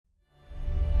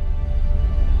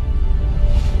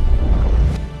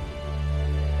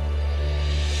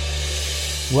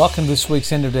Welcome to this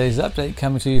week's End of Days Update,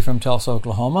 coming to you from Tulsa,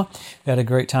 Oklahoma. We had a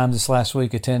great time this last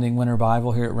week attending Winter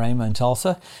Bible here at Rhema in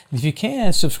Tulsa. And if you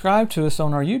can, subscribe to us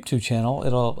on our YouTube channel.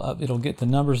 It'll get the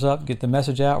numbers up, get the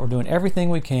message out. We're doing everything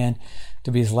we can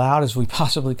to be as loud as we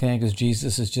possibly can because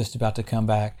Jesus is just about to come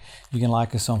back. You can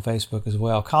like us on Facebook as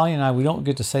well. Colleen and I, we don't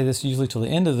get to say this usually till the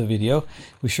end of the video.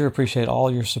 We sure appreciate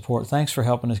all your support. Thanks for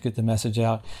helping us get the message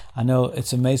out. I know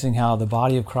it's amazing how the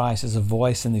body of Christ is a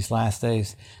voice in these last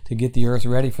days to get the earth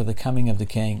ready for the coming of the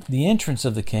King, the entrance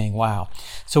of the King. Wow.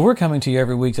 So we're coming to you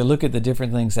every week to look at the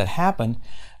different things that happen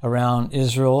around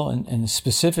Israel and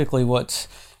specifically what's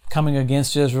coming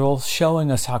against Israel,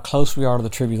 showing us how close we are to the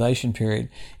tribulation period.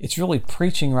 It's really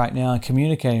preaching right now and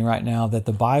communicating right now that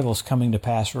the Bible's coming to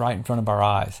pass right in front of our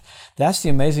eyes. That's the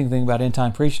amazing thing about end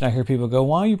time preaching. I hear people go,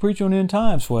 why are you preaching on end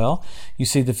times? Well, you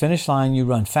see the finish line, you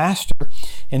run faster,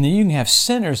 and then you can have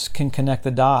sinners can connect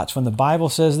the dots. When the Bible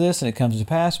says this and it comes to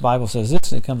pass, the Bible says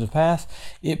this and it comes to pass,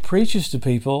 it preaches to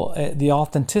people the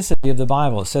authenticity of the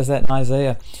Bible. It says that in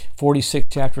Isaiah 46,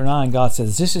 chapter 9. God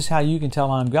says, this is how you can tell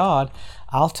I'm God.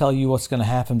 I'll tell you what's going to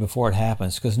happen before it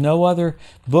happens, because no other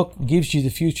book gives you the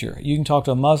future. You can talk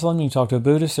to a Muslim, you can talk to a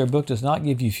Buddhist, their book does not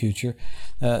give you future.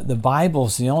 The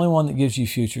Bible's the only one that gives you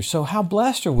future. So how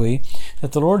blessed are we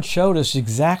that the Lord showed us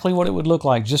exactly what it would look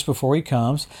like just before He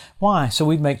comes. Why? So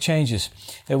we'd make changes.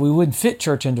 That we wouldn't fit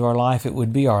church into our life, it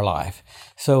would be our life.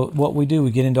 So what we do, we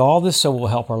get into all this so we'll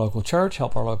help our local church,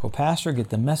 help our local pastor, get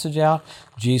the message out.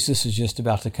 Jesus is just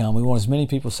about to come. We want as many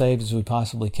people saved as we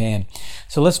possibly can.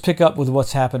 So let's pick up with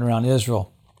what's happened around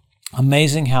Israel.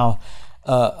 Amazing how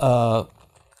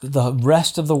the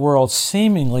rest of the world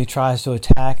seemingly tries to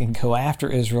attack and go after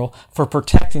Israel for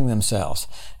protecting themselves.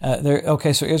 So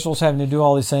Israel's having to do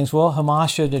all these things. Well, Hamas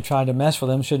shouldn't have tried to mess with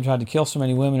them, shouldn't have tried to kill so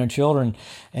many women and children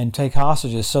and take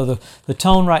hostages. So the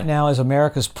tone right now is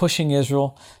America's pushing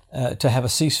Israel to have a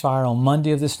ceasefire on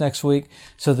Monday of this next week,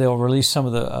 so they'll release some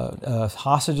of the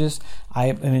hostages. I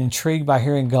am intrigued by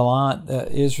hearing Gallant,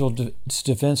 Israel's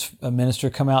defense minister,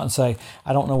 come out and say,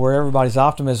 I don't know where everybody's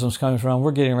optimism is coming from.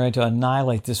 We're getting ready to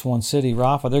annihilate this one city,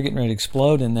 Rafah. They're getting ready to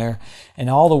explode in there, and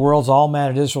all the world's all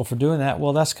mad at Israel for doing that.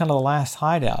 Well, that's kind of the last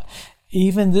hideout.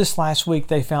 Even this last week,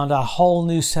 they found a whole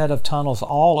new set of tunnels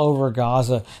all over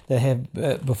Gaza that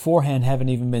have beforehand haven't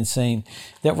even been seen,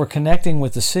 that were connecting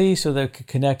with the sea so they could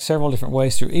connect several different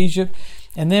ways through Egypt.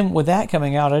 And then with that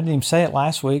coming out, I didn't even say it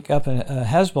last week, up in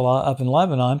Hezbollah, up in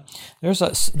Lebanon,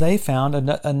 they found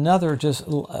another just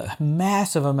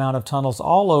massive amount of tunnels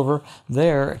all over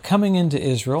there coming into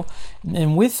Israel.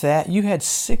 And with that, you had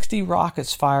 60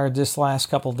 rockets fired this last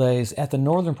couple of days at the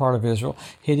northern part of Israel,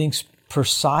 hitting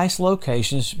precise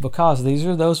locations, because these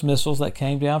are those missiles that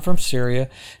came down from Syria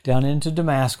down into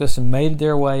Damascus and made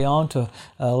their way onto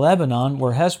Lebanon,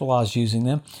 where Hezbollah is using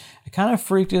them. It kind of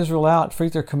freaked Israel out,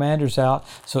 freaked their commanders out.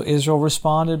 So Israel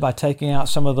responded by taking out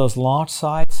some of those launch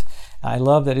sites. I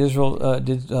love that Israel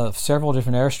did several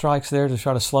different airstrikes there to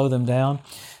try to slow them down.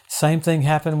 Same thing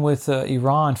happened with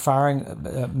Iran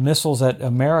firing missiles at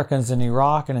Americans in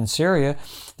Iraq and in Syria.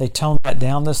 They toned that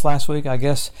down this last week. I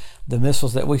guess the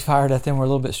missiles that we fired at them were a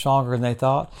little bit stronger than they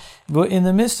thought. But in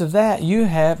the midst of that, you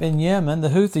have in Yemen, the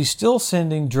Houthis still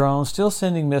sending drones, still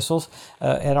sending missiles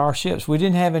at our ships. We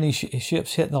didn't have any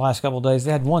ships hit in the last couple of days.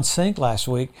 They had one sink last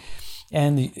week.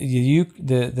 And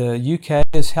the UK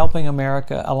is helping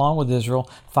America, along with Israel,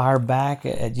 fire back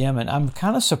at Yemen. I'm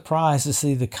kind of surprised to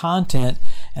see the content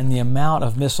and the amount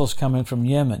of missiles coming from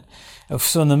Yemen.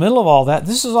 So in the middle of all that,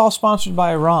 this is all sponsored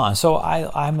by Iran. So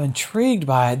I'm intrigued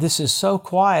by it. This is so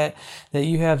quiet that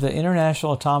you have the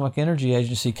International Atomic Energy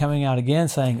Agency coming out again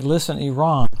saying, listen,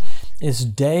 Iran is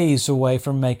days away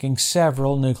from making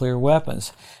several nuclear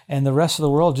weapons. And the rest of the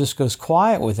world just goes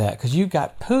quiet with that, because you've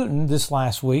got Putin this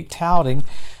last week touting,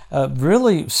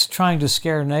 really trying to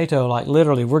scare NATO, like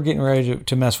literally, we're getting ready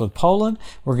to mess with Poland,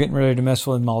 we're getting ready to mess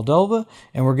with Moldova,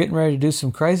 and we're getting ready to do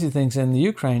some crazy things in the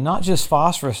Ukraine, not just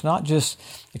phosphorus, not just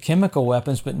chemical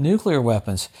weapons, but nuclear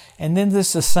weapons. And then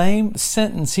this the same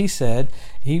sentence he said,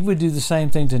 he would do the same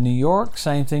thing to New York,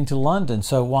 same thing to London.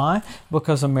 So why?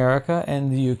 Because America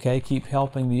and the UK keep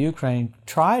helping the Ukraine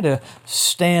try to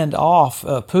stand off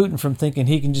Putin from thinking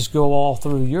he can just go all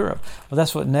through Europe. Well,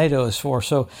 that's what NATO is for.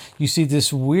 So you see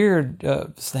this weird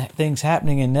things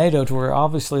happening in NATO to where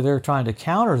obviously they're trying to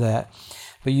counter that.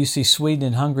 But you see Sweden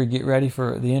and Hungary get ready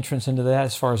for the entrance into that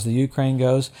as far as the Ukraine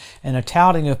goes. And a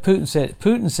touting of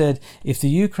Putin said, if the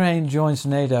Ukraine joins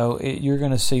NATO, you're going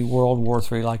to see World War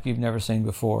III like you've never seen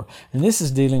before. And this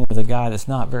is dealing with a guy that's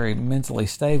not very mentally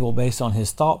stable based on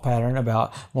his thought pattern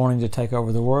about wanting to take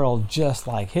over the world just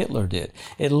like Hitler did.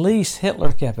 At least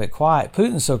Hitler kept it quiet.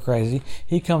 Putin's so crazy,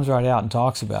 he comes right out and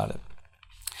talks about it.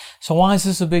 So why is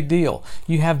this a big deal?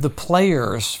 You have the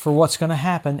players for what's going to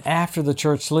happen after the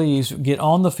church leaves get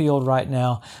on the field right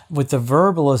now with the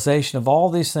verbalization of all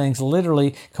these things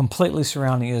literally completely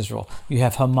surrounding Israel. You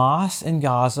have Hamas in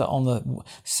Gaza on the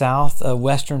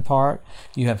southwestern part.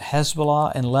 You have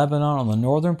Hezbollah in Lebanon on the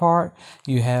northern part.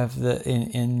 You have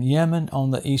in Yemen on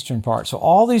the eastern part. So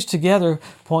all these together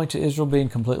point to Israel being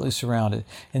completely surrounded.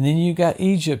 And then you've got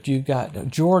Egypt, you've got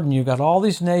Jordan, you've got all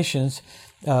these nations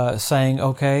saying,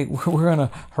 okay, we're going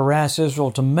to harass Israel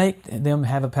to make them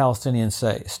have a Palestinian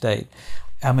state.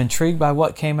 I'm intrigued by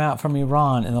what came out from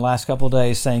Iran in the last couple of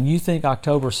days saying, you think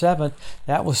October 7th,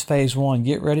 that was phase 1.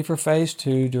 Get ready for phase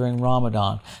 2 during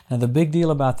Ramadan. Now, the big deal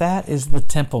about that is the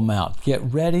Temple Mount. Get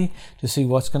ready to see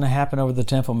what's going to happen over the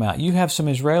Temple Mount. You have some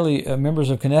Israeli members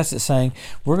of Knesset saying,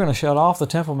 we're going to shut off the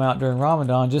Temple Mount during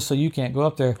Ramadan just so you can't go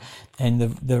up there. And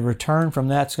the return from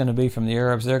that's going to be from the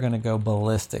Arabs. They're going to go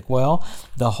ballistic. Well,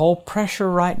 the whole pressure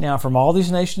right now from all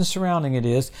these nations surrounding it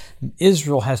is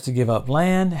Israel has to give up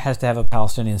land, has to have a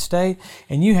Palestinian state,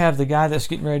 and you have the guy that's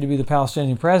getting ready to be the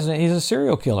Palestinian president. He's a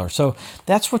serial killer. So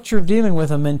that's what you're dealing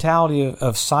with, a mentality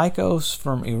of psychos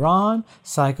from Iran,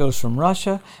 psychos from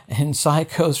Russia, and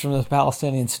psychos from the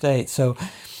Palestinian state. So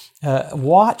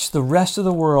watch the rest of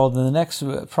the world in the next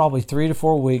probably 3 to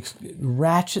 4 weeks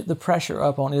ratchet the pressure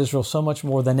up on Israel so much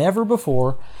more than ever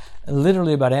before,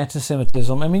 literally about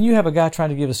anti-Semitism. I mean, you have a guy trying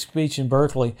to give a speech in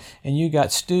Berkeley, and you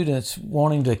got students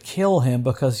wanting to kill him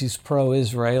because he's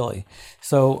pro-Israeli.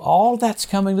 So all that's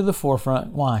coming to the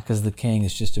forefront. Why? Because the king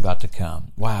is just about to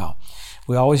come. Wow.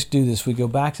 We always do this. We go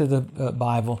back to the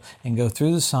Bible and go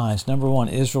through the signs. Number 1,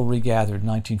 Israel regathered in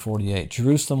 1948.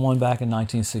 Jerusalem won back in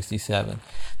 1967.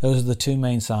 Those are the 2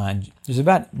 main signs. There's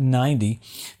about 90,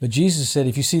 but Jesus said,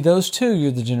 if you see those 2,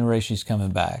 you're the generation he's coming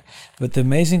back. But the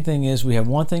amazing thing is we have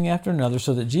one thing after another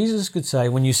so that Jesus could say,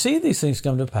 when you see these things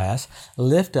come to pass,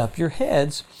 lift up your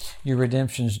heads, your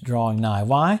redemption's drawing nigh.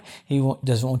 Why? He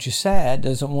doesn't want you sad,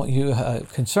 doesn't want you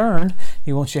concerned.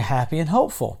 He wants you happy and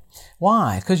hopeful.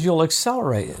 Why? Because you'll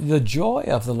accelerate. The joy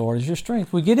of the Lord is your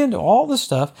strength. We get into all this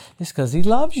stuff. It's because He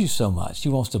loves you so much. He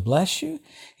wants to bless you.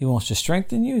 He wants to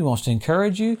strengthen you. He wants to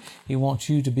encourage you. He wants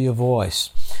you to be a voice.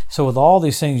 So with all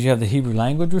these things, you have the Hebrew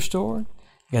language restored.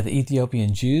 You got the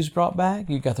Ethiopian Jews brought back.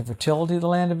 You got the fertility of the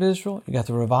land of Israel. You got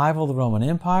the revival of the Roman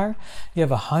Empire. You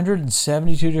have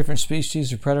 172 different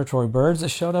species of predatory birds that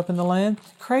showed up in the land.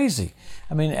 Crazy.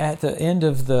 I mean, at the end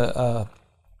of the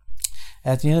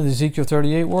Ezekiel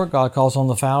 38 work, God calls on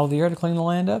the fowl of the air to clean the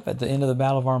land up. At the end of the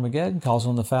Battle of Armageddon, calls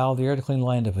on the fowl of the air to clean the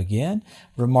land up again.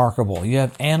 Remarkable. You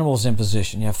have animals in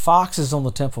position. You have foxes on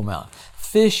the Temple Mount.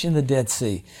 Fish in the Dead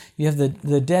Sea. You have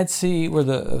the Dead Sea where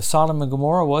the Sodom and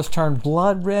Gomorrah was turned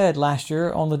blood red last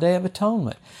year on the Day of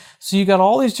Atonement. So you got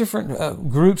all these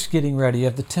different groups getting ready. You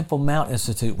have the Temple Mount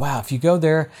Institute. Wow, if you go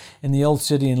there in the old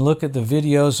city and look at the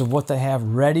videos of what they have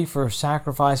ready for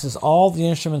sacrifices, all the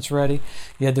instruments ready.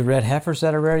 You had the red heifers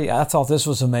that are ready. I thought this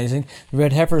was amazing. The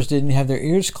red heifers didn't have their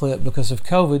ears clipped because of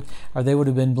COVID, or they would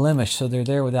have been blemished. So they're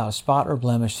there without a spot or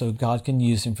blemish, so God can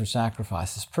use them for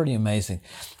sacrifices. Pretty amazing.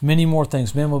 Many more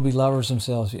things. Men will be lovers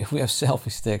themselves. We have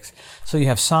selfie sticks. So you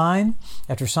have sign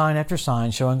after sign after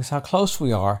sign showing us how close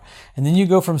we are. And then you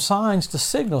go from signs to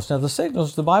signals. Now the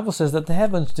signals, the Bible says that the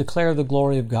heavens declare the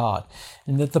glory of God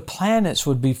and that the planets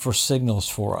would be for signals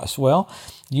for us. Well,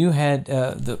 you had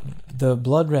the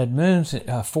blood red moons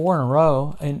 4 in a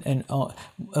row, and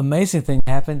amazing thing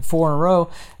happened 4 in a row.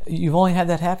 You've only had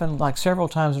that happen like several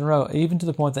times in a row, even to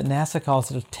the point that NASA calls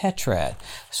it a tetrad.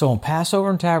 So on Passover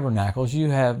and Tabernacles,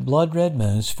 you have blood red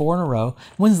moons 4 in a row.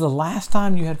 When's the last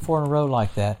time you had 4 in a row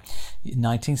like that?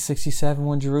 1967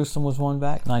 when Jerusalem was won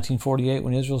back, 1948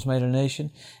 when Israel was made a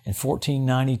nation, and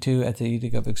 1492 at the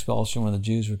Edict of Expulsion when the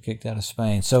Jews were kicked out of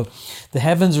Spain. So the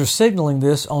heavens are signaling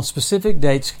this on specific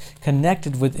dates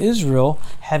connected with Israel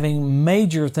having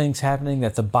major things happening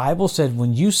that the Bible said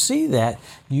when you see that,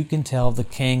 you can tell the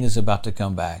king is about to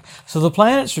come back. So the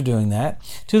planets are doing that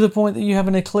to the point that you have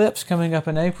an eclipse coming up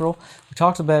in April. We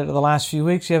talked about it the last few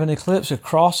weeks. You have an eclipse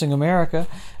crossing America,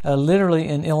 literally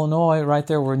in Illinois, right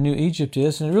there where New Egypt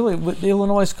is. And really,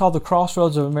 Illinois is called the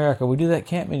Crossroads of America. We do that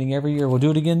camp meeting every year. We'll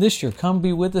do it again this year. Come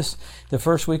be with us the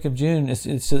first week of June. It's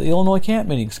the Illinois camp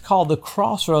meeting. It's called the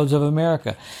Crossroads of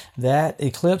America. That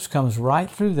eclipse comes right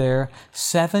through there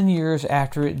 7 years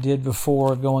after it did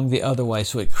before, going the other way.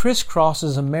 So it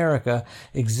crisscrosses America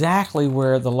exactly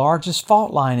where the largest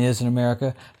fault line is in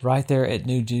America, right there at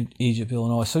New Egypt,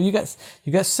 Illinois. So you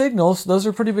got signals. Those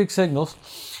are pretty big signals.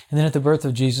 And then at the birth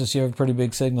of Jesus, you have a pretty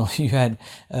big signal. You had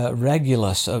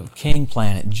Regulus, a king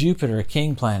planet, Jupiter, a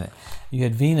king planet, You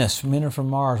had Venus, men are from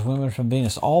Mars, women are from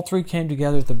Venus. All three came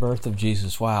together at the birth of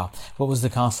Jesus. Wow. What was the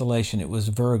constellation? It was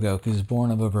Virgo, because he was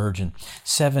born of a virgin.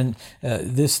 7,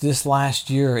 this last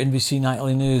year, NBC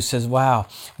Nightly News says, wow,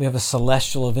 we have a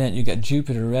celestial event. You got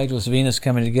Jupiter, Regulus, Venus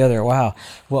coming together. Wow.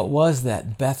 What was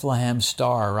that? Bethlehem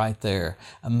star right there.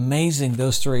 Amazing,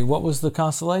 those three. What was the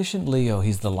constellation? Leo.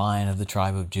 He's the lion of the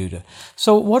tribe of Judah.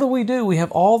 So what do? We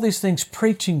have all these things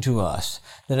preaching to us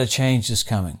that a change is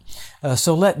coming.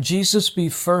 So let Jesus be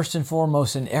first and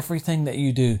foremost in everything that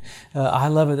you do. I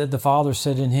love it that the Father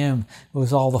said in him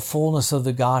was all the fullness of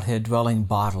the Godhead dwelling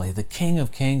bodily, the King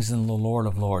of Kings and the Lord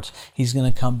of Lords. He's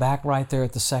going to come back right there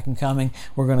at the second coming.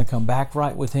 We're going to come back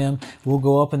right with him. We'll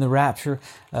go up in the rapture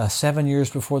 7 years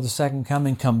before the second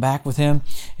coming, come back with him,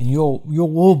 and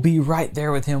we'll be right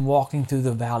there with him walking through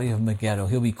the valley of Megiddo.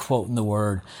 He'll be quoting the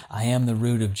word, I am the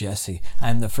root of Jesse.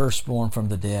 I am the firstborn from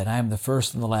the dead. I am the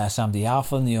first and the last. I'm the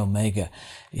Alpha and the Omega.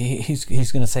 He's going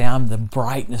to say, I'm the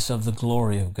brightness of the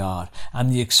glory of God. I'm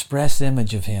the express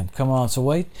image of him. Come on. So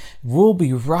wait, we'll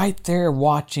be right there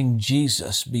watching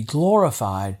Jesus be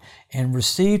glorified and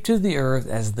received to the earth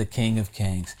as the King of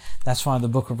Kings. That's why the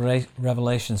book of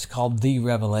Revelation is called the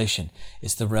Revelation.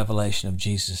 It's the revelation of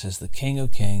Jesus as the King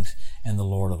of Kings and the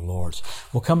Lord of Lords.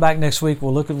 We'll come back next week.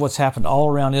 We'll look at what's happened all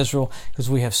around Israel, because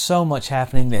we have so much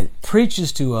happening that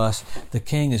preaches to us the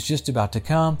King is just about to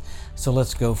come. So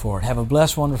let's go for it. Have a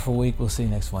blessed, wonderful week. We'll see you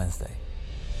next Wednesday.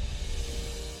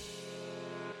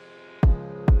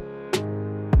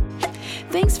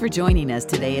 Thanks for joining us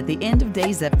today at the End of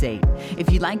Days Update. If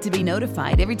you'd like to be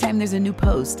notified every time there's a new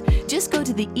post, just go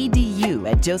to the EDU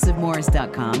at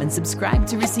josephmorris.com and subscribe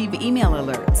to receive email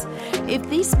alerts. If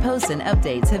these posts and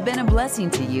updates have been a blessing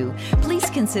to you, please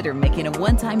consider making a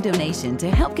one-time donation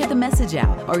to help get the message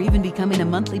out, or even becoming a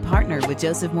monthly partner with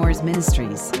Joseph Morris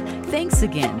Ministries. Thanks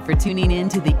again for tuning in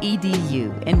to the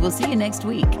EDU, and we'll see you next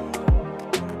week.